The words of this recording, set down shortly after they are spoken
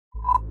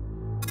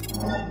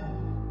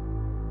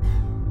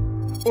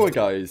Alright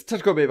guys,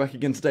 MattG back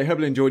again today,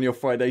 hopefully enjoying your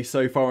Friday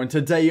so far, and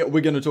today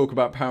we're going to talk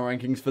about power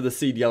rankings for the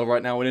CDL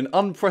right now. In an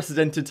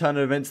unprecedented turn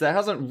of events, there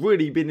hasn't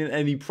really been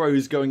any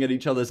pros going at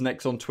each other's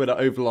necks on Twitter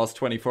over the last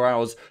 24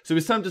 hours, so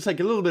it's time to take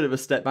a little bit of a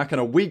step back and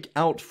a week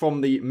out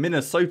from the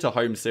Minnesota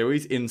home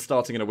series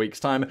starting in a week's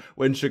time,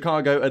 when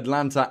Chicago,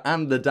 Atlanta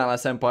and the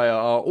Dallas Empire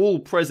are all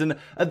present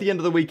at the end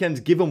of the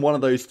weekend. Given one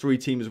of those three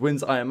teams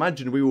wins, I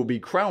imagine we will be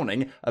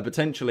crowning a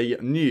potentially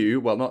new,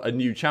 well not a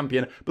new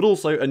champion, but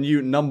also a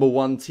new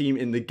 #1 team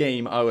in the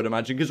game, I would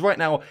imagine, because right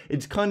now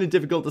it's kind of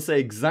difficult to say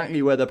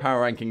exactly where the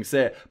power rankings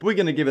sit, but we're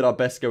going to give it our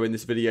best go in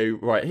this video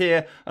right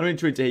here, and I'm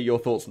intrigued to hear your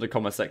thoughts in the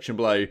comment section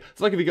below.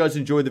 So like if you guys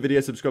enjoyed the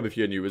video, subscribe if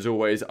you're new as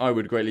always, I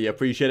would greatly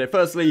appreciate it.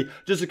 Firstly,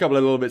 just a couple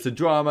of little bits of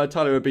drama.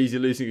 Tyler Abizi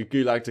losing a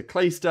gulag to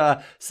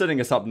Clayster, setting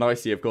us up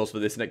nicely of course for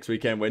this next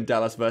weekend when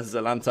Dallas versus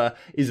Atlanta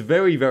is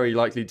very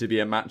likely to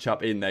be a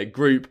matchup in their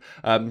group.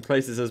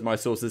 Clayster says, my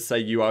sources say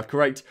you are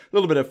correct. A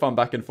little bit of fun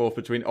back and forth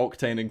between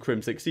Octane and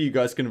Crimsix, so you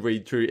guys can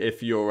read through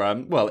if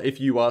you're well, if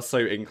you are so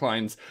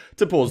inclined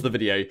to pause the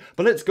video.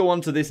 But let's go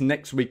on to this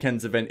next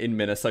weekend's event in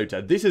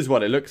Minnesota. This is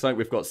what it looks like.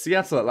 We've got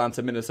Seattle,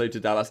 Atlanta, Minnesota,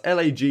 Dallas,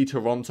 LAG,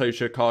 Toronto,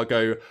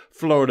 Chicago,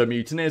 Florida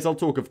Mutineers. I'll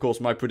talk, of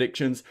course, my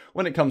predictions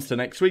when it comes to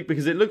next week,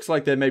 because it looks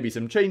like there may be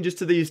some changes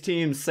to these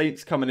teams.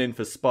 Saints coming in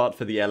for Spart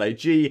for the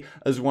LAG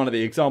as one of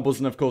the examples,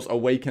 and of course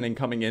Awakening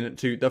coming in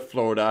to the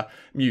Florida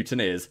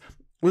Mutineers.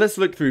 Let's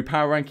look through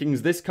power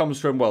rankings. This comes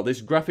from, well,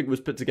 this graphic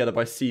was put together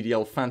by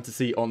CDL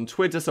Fantasy on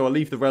Twitter, so I'll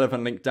leave the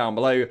relevant link down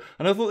below.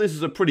 And I thought this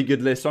was a pretty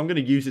good list, so I'm going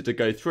to use it to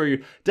go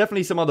through.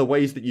 Definitely some other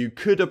ways that you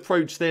could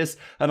approach this,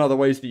 and other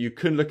ways that you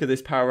can look at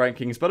this power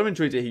rankings, but I'm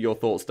intrigued to hear your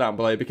thoughts down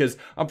below, because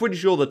I'm pretty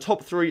sure the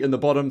top three and the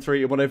bottom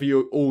three, and whatever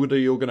order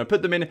you're going to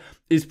put them in,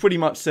 is pretty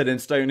much set in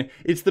stone.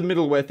 It's the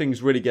middle where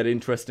things really get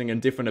interesting,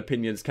 and different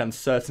opinions can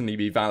certainly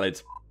be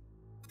valid.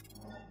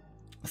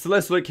 So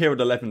let's look here at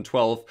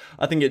 11-12.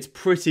 I think it's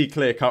pretty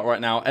clear cut right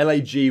now.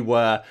 LAG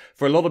were,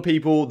 for a lot of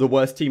people, the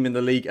worst team in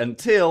the league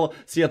until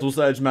Seattle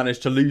Surge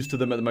managed to lose to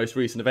them at the most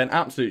recent event.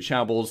 Absolute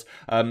shambles.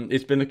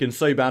 It's been looking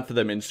so bad for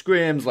them in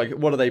scrims. Like,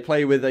 what do they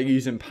play with? They're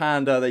using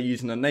Panda, they're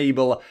using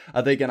Enable.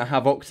 Are they going to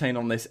have Octane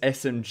on this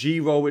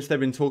SMG role, which they've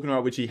been talking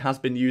about, which he has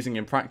been using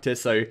in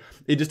practice? So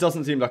it just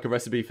doesn't seem like a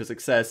recipe for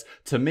success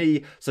to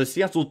me. So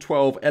Seattle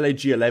 12,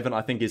 LAG 11,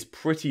 I think is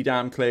pretty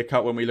damn clear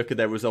cut when we look at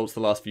their results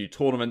the last few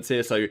tournaments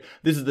here. So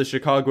this is the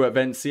Chicago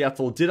event.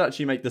 Seattle did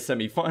actually make the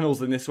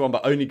semi-finals in this one,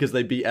 but only because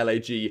they beat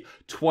LAG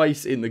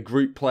twice in the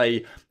group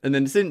play. And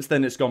then since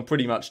then, it's gone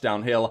pretty much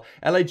downhill.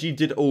 LAG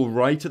did all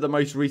right at the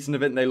most recent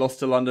event. They lost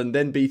to London,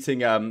 then beating,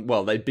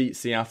 well, they beat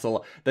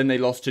Seattle, then they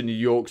lost to New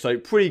York. So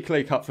pretty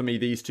clear cut for me.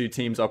 These two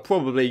teams are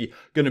probably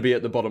going to be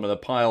at the bottom of the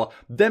pile.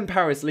 Then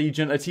Paris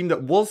Legion, a team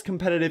that was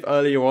competitive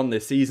earlier on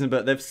this season,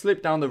 but they've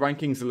slipped down the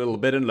rankings a little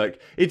bit. And look,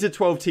 it's a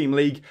 12-team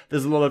league.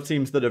 There's a lot of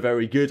teams that are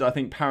very good. I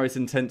think Paris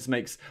Intense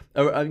makes,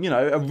 you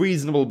know, a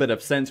reasonable bit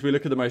of sense. We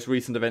look at the most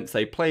recent events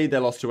they played. They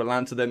lost to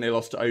Atlanta, then they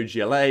lost to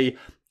OGLA.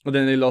 And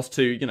then they lost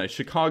to, you know,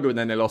 Chicago, and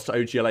then they lost to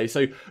OGLA.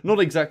 So not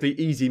exactly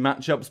easy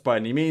matchups by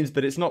any means,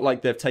 but it's not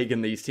like they've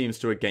taken these teams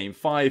to a game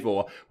 5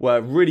 or were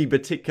really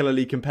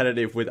particularly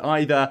competitive with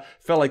either.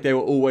 Felt like they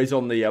were always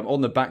on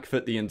the back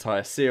foot the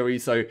entire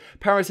series. So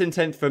Paris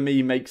Intent for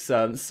me makes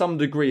some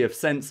degree of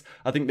sense.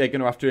 I think they're going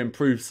to have to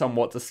improve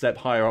somewhat to step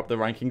higher up the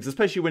rankings,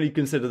 especially when you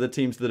consider the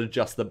teams that are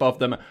just above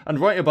them, and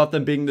right above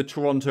them being the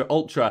Toronto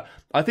Ultra.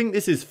 I think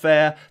this is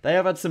fair. They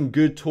have had some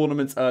good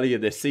tournaments earlier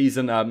this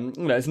season.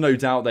 There's no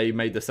doubt they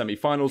made the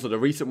semi-finals at a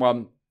recent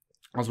one,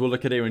 as we'll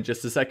look at here in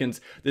just a second.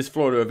 This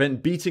Florida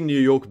event, beating New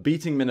York,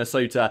 beating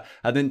Minnesota,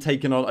 and then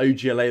taking on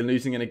OGLA and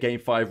losing in a Game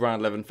 5 round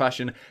 11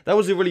 fashion. That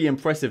was a really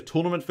impressive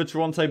tournament for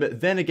Toronto,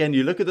 but then again,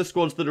 you look at the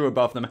squads that are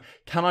above them.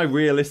 Can I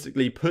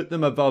realistically put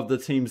them above the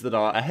teams that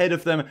are ahead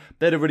of them?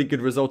 They had a really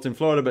good result in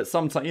Florida, but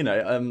sometimes, you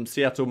know,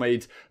 Seattle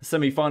made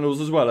semi-finals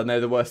as well, and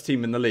they're the worst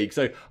team in the league.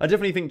 So I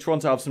definitely think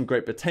Toronto have some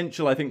great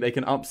potential. I think they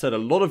can upset a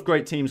lot of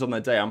great teams on their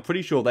day. I'm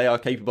pretty sure they are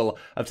capable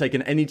of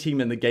taking any team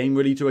in the game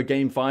really to a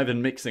Game 5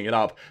 and mixing it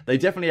up.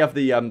 They definitely have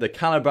the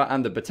caliber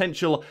and the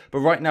potential, but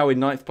right now in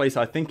 9th place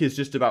I think is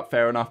just about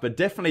fair enough. But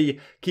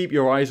definitely keep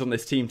your eyes on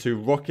this team to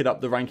rocket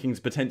up the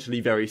rankings potentially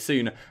very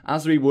soon,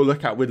 as we will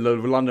look at with the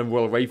London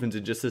Royal Ravens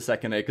in just a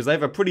second here, because they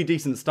have a pretty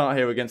decent start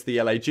here against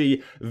the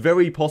LAG.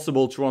 Very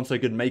possible Toronto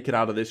could make it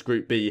out of this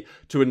Group B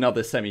to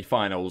another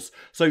semi-finals.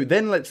 So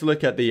then let's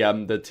look at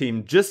the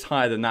team just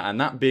higher than that,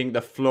 and that being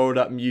the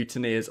Florida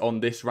Mutineers on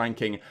this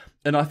ranking.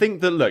 And I think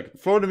that, look,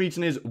 Florida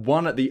Mutineers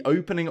won at the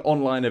opening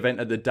online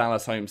event at the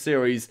Dallas home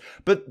series.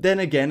 But then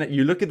again,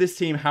 you look at this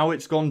team, how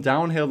it's gone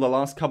downhill the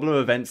last couple of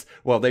events.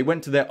 Well, they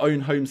went to their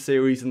own home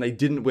series and they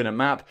didn't win a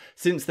map.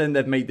 Since then,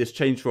 they've made this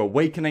change for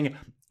Awakening.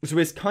 So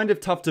it's kind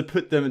of tough to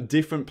put them in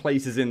different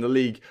places in the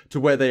league to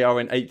where they are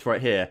in 8th right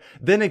here.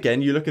 Then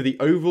again, you look at the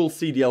overall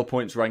CDL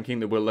points ranking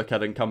that we'll look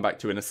at and come back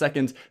to in a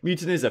second.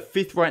 Mutinies are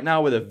 5th right now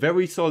with a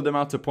very solid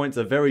amount of points,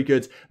 a very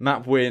good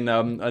map win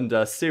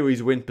and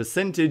series win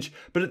percentage.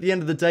 But at the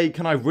end of the day,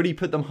 can I really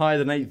put them higher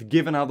than 8th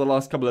given how the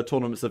last couple of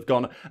tournaments have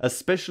gone,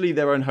 especially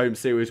their own home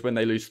series when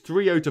they lose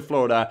 3-0 to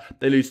Florida,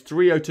 they lose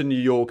 3-0 to New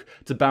York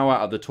to bow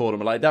out of the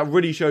tournament. Like, that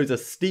really shows a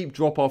steep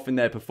drop off in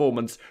their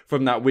performance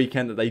from that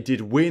weekend that they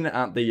did win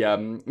at the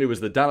it was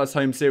the Dallas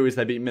home series.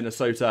 They beat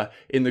Minnesota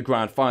in the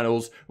grand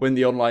finals when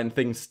the online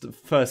things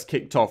first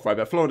kicked off, right?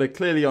 But Florida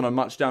clearly on a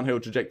much downhill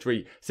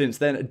trajectory since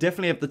then.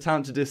 Definitely have the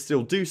talent to just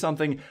still do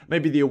something.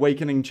 Maybe the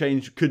awakening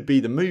change could be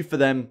the move for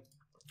them.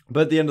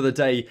 But at the end of the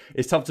day,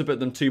 it's tough to put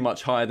them too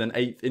much higher than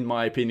 8th, in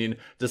my opinion,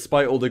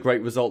 despite all the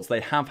great results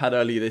they have had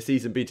earlier this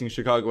season, beating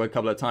Chicago a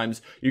couple of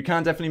times. You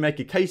can definitely make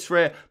a case for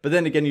it, but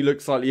then again, you look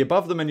slightly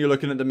above them and you're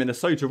looking at the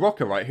Minnesota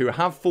Rocker, right, who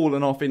have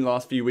fallen off in the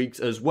last few weeks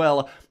as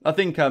well. I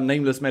think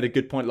Nameless made a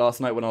good point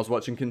last night when I was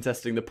watching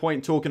Contesting the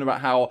Point, talking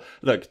about how,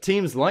 look,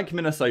 teams like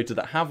Minnesota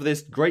that have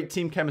this great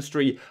team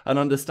chemistry and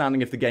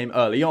understanding of the game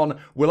early on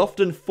will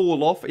often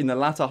fall off in the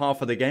latter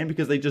half of the game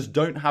because they just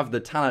don't have the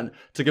talent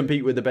to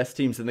compete with the best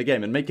teams in the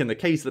game, and making the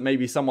case that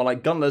maybe someone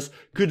like Gunless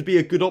could be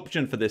a good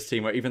option for this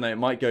team, even though it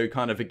might go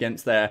kind of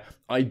against their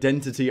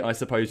identity, I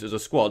suppose, as a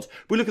squad.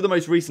 We look at the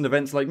most recent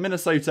events, like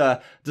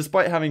Minnesota,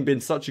 despite having been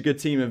such a good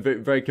team and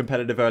very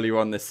competitive earlier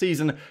on this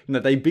season, you know,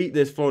 they beat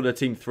this Florida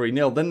team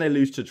 3-0, then they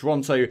lose to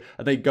Toronto,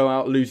 and they go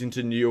out losing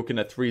to New York in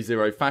a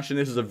 3-0 fashion.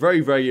 This is a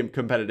very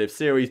competitive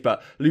series,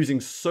 but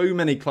losing so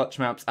many clutch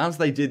maps, as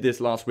they did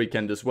this last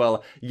weekend as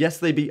well. Yes,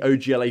 they beat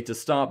OGLA to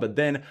start, but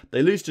then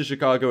they lose to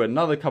Chicago,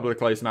 another couple of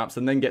close maps,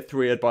 and then get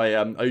 3-0'd by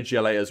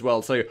OGLA as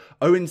well. So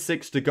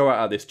 0-6 to go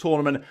out of this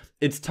tournament.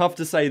 It's tough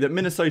to say that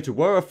Minnesota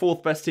were a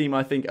 4th best team,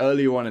 I think,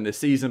 earlier on in the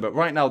season, but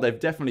right now they've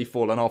definitely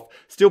fallen off.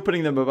 Still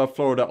putting them above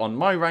Florida on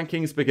my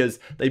rankings because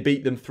they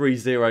beat them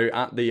 3-0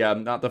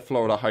 at the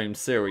Florida home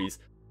series.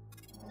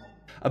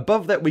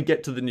 Above that, we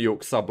get to the New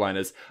York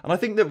Subliners, and I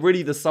think that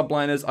really the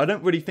Subliners, I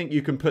don't really think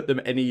you can put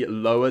them any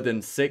lower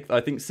than 6th.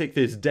 I think 6th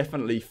is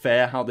definitely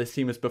fair how this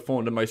team has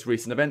performed in most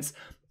recent events.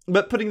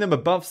 But putting them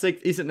above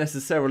 6th isn't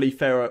necessarily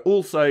fair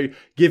also,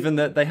 given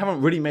that they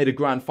haven't really made a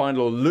grand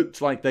final or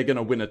looked like they're going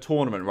to win a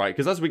tournament, right?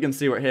 Because as we can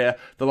see right here,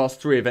 the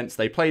last 3 events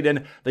they played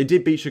in, they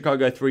did beat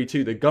Chicago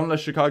 3-2, the gunless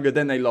Chicago,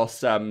 then they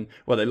lost, they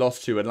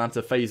lost to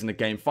Atlanta FaZe in a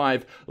Game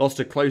 5, lost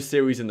a close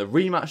series in the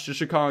rematch to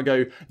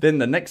Chicago, then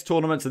the next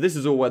tournament, so this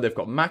is all where they've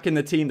got Mac in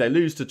the team, they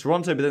lose to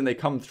Toronto, but then they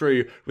come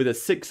through with a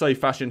 6-0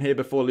 fashion here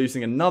before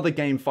losing another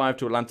Game 5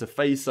 to Atlanta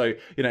FaZe, so,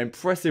 you know,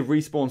 impressive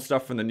respawn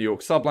stuff from the New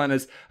York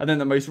Subliners, and then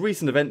the most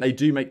recent event, they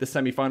do make the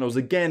semi-finals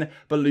again,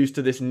 but lose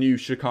to this new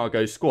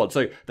Chicago squad.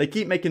 So they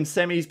keep making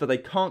semis, but they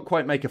can't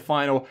quite make a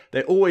final.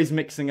 They're always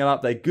mixing it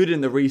up. They're good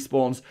in the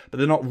respawns, but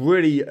they're not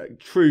really a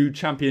true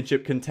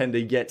championship contender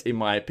yet, in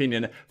my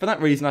opinion. For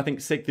that reason, I think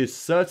 6th is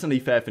certainly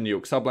fair for New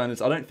York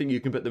Subliners. I don't think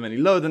you can put them any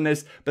lower than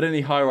this, but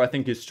any higher I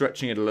think is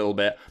stretching it a little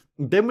bit.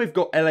 Then we've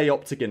got LA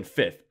OpTic in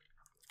 5th.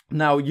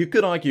 Now, you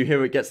could argue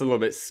here it gets a little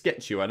bit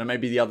sketchier, and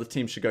maybe the other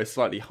team should go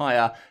slightly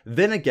higher.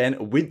 Then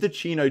again, with the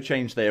Chino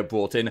change they have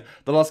brought in,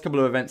 the last couple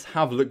of events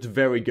have looked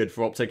very good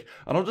for OpTic.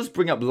 And I'll just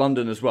bring up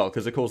London as well,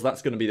 because of course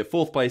that's going to be the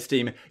 4th place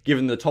team,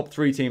 given the top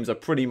 3 teams are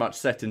pretty much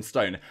set in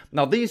stone.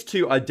 Now, these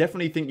two, I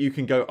definitely think you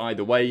can go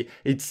either way.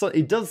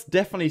 It does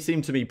definitely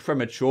seem to me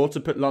premature to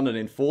put London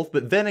in 4th,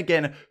 but then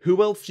again,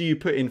 who else do you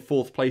put in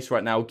 4th place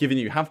right now, given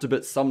you have to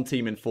put some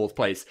team in 4th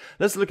place?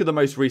 Let's look at the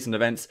most recent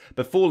events.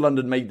 Before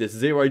London made this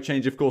 0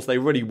 change, of course, they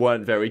really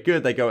weren't very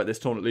good. They go at this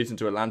tournament losing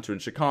to Atlanta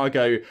and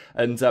Chicago,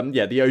 and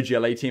yeah, the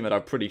OGLA team had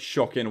a pretty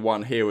shocking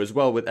one here as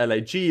well, with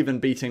LAG even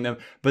beating them.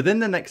 But then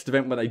the next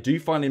event, when they do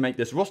finally make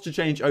this roster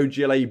change,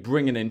 OGLA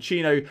bringing in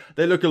Chino,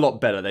 they look a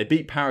lot better. They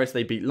beat Paris,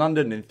 they beat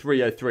London in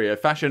 3-0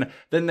 fashion,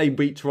 then they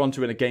beat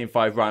Toronto in a Game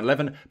 5 round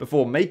 11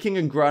 before making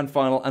a grand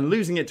final and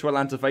losing it to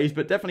Atlanta FaZe,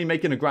 but definitely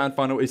making a grand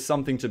final is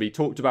something to be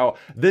talked about.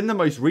 Then the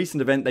most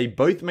recent event, they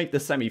both make the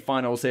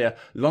semi-finals here.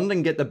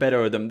 London get the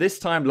better of them this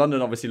time.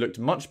 London obviously looked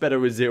much better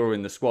with 0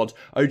 in the squad.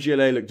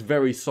 OGLA looked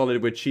very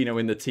solid with Chino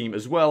in the team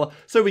as well.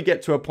 So we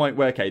get to a point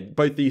where, okay,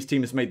 both these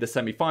teams made the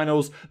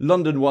semi-finals.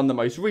 London won the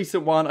most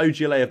recent one.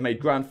 OGLA have made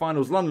grand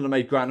finals. London have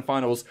made grand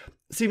finals.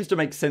 Seems to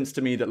make sense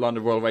to me that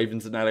London Royal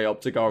Ravens and LA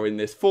OpTic are in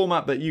this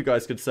format, but you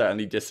guys could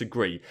certainly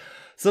disagree.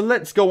 So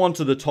let's go on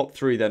to the top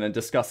 3 then and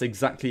discuss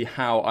exactly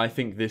how I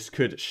think this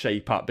could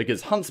shape up,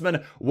 because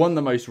Huntsman won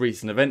the most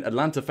recent event,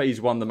 Atlanta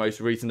FaZe won the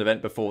most recent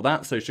event before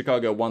that, so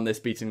Chicago won this,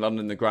 beating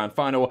London in the grand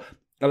final.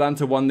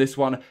 Atlanta won this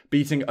one,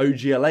 beating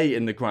OGLA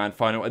in the grand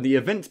final. And the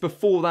events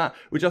before that,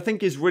 which I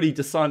think is really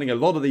deciding a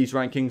lot of these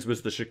rankings,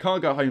 was the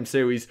Chicago home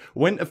series,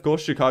 when, of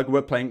course, Chicago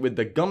were playing with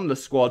the gunless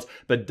squad,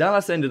 but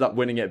Dallas ended up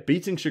winning it,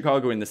 beating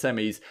Chicago in the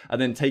semis,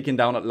 and then taking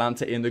down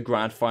Atlanta in the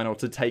grand final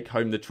to take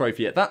home the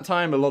trophy. At that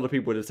time, a lot of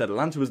people would have said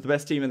Atlanta was the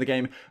best team in the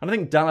game, and I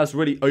think Dallas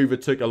really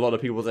overtook a lot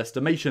of people's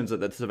estimations at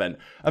this event.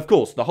 Of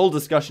course, the whole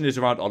discussion is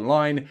around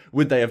online.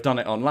 Would they have done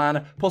it on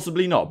LAN?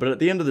 Possibly not, but at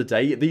the end of the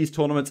day, these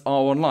tournaments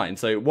are online.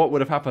 So what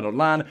would have happened on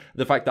LAN?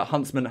 The fact that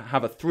Huntsmen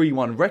have a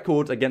 3-1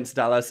 record against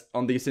Dallas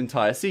on this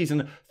entire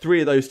season,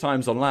 3 of those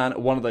times on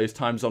LAN, 1 of those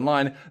times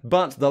online,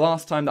 but the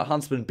last time that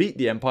Huntsmen beat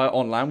the Empire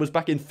on LAN was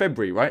back in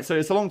February, right? So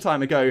it's a long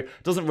time ago,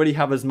 doesn't really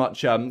have as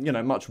much,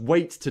 much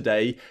weight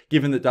today,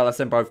 given that Dallas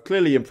Empire have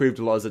clearly improved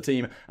a lot as a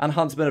team, and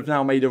Huntsmen have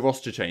now made a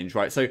roster change,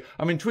 right? So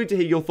I'm intrigued to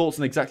hear your thoughts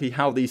on exactly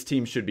how these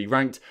teams should be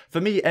ranked.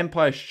 For me,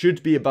 Empire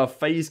should be above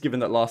FaZe, given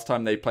that last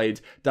time they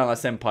played,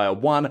 Dallas Empire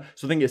won,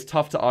 so I think it's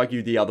tough to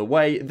argue the other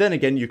way. Then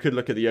again, you could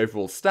look at the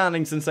overall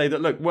standings and say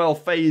that, look, well,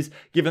 FaZe,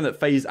 given that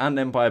FaZe and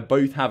Empire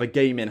both have a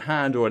game in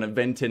hand or an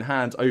event in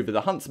hand over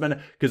the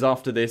Huntsmen, because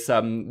after this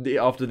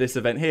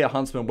event here,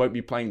 Huntsmen won't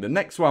be playing the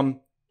next one.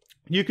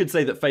 You could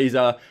say that FaZe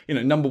are,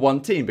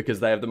 #1 team because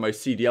they have the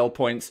most CDL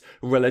points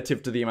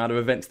relative to the amount of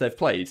events they've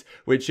played,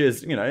 which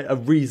is, a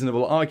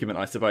reasonable argument,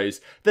 I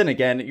suppose. Then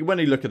again, when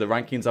you look at the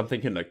rankings, I'm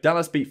thinking, look,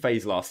 Dallas beat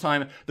FaZe last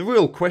time. The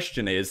real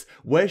question is,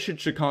 where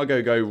should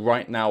Chicago go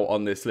right now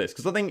on this list?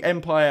 Because I think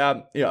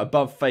Empire,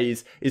 above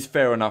FaZe is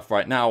fair enough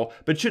right now,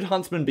 but should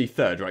Huntsmen be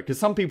third, right? Because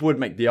some people would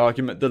make the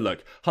argument that,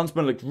 look,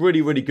 Huntsmen looked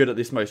really, really good at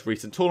this most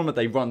recent tournament.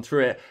 They run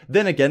through it.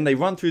 Then again, they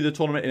run through the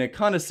tournament in a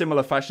kind of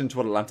similar fashion to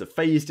what Atlanta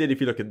FaZe did.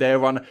 If you look at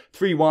their run,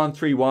 3-1,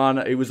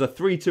 3-1. It was a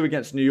 3-2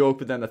 against New York,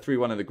 but then a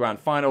 3-1 in the grand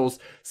finals.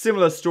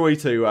 Similar story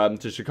to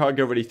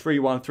Chicago, really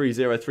 3-1,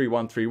 3-0,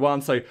 3-1,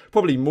 3-1. So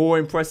probably more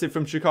impressive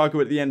from Chicago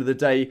at the end of the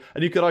day.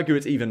 And you could argue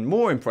it's even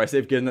more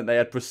impressive given that they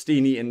had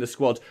Pristini in the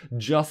squad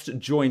just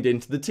joined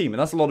into the team. And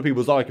that's a lot of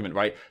people's argument,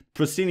 right?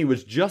 Pristini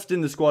was just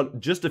in the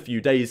squad just a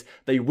few days.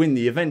 They win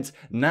the event.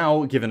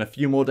 Now, given a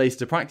few more days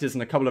to practice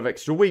and a couple of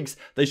extra weeks,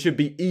 they should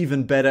be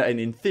even better and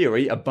in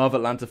theory above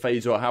Atlanta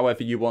FaZe or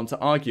however you want to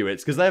argue it.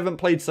 Because they haven't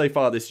played so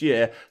far this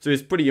year, so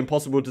it's pretty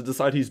impossible to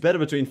decide who's better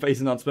between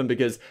FaZe and Huntsmen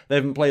because they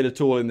haven't played at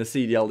all in the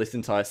CDL this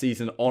entire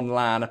season on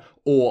LAN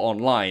or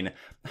online.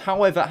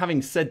 However,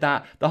 having said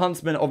that, the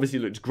Huntsmen obviously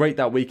looked great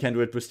that weekend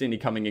with Pristini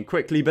coming in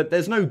quickly, but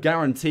there's no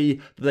guarantee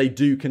that they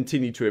do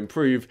continue to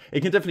improve.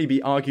 It can definitely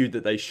be argued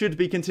that they should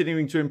be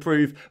continuing to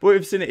improve, but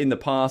we've seen it in the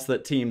past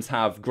that teams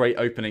have great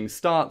opening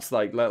starts,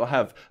 like they'll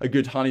have a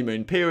good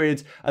honeymoon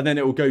period, and then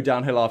it will go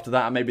downhill after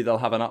that, and maybe they'll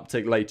have an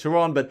uptick later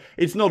on, but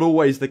it's not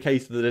always the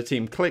case that a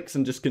team clicks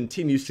and just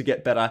continues to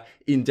get better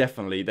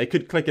indefinitely. They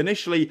could click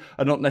initially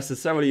and not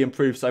necessarily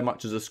improve so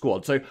much as a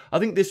squad. So I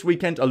think this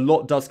weekend a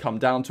lot does come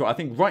down to it. I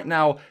think right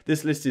now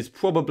this list is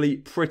probably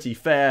pretty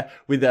fair,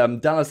 with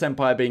Dallas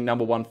Empire being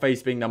 #1,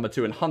 FaZe being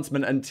 #2, and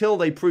Huntsmen until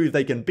they prove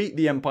they can beat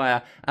the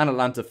Empire and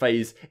Atlanta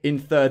FaZe in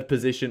third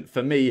position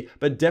for me.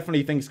 But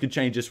definitely things could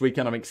change this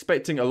weekend. I'm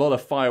expecting a lot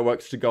of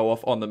fireworks to go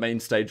off on the main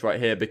stage right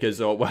here because,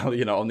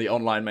 on the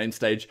online main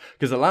stage,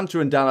 because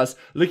Atlanta and Dallas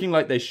looking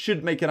like they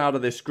should make it out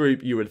of this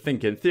group, you would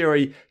think in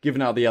theory,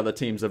 given how the other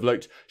teams have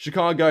looked.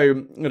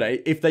 Chicago,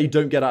 if they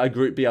don't get out of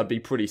Group B, I'd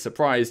be pretty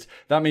surprised.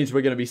 That means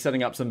we're going to be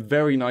setting up some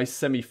very nice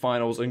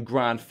semi-finals and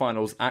grand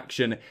finals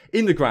action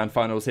in the grand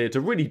finals here to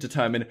really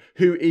determine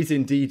who is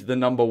indeed the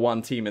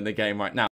 #1 team in the game right now.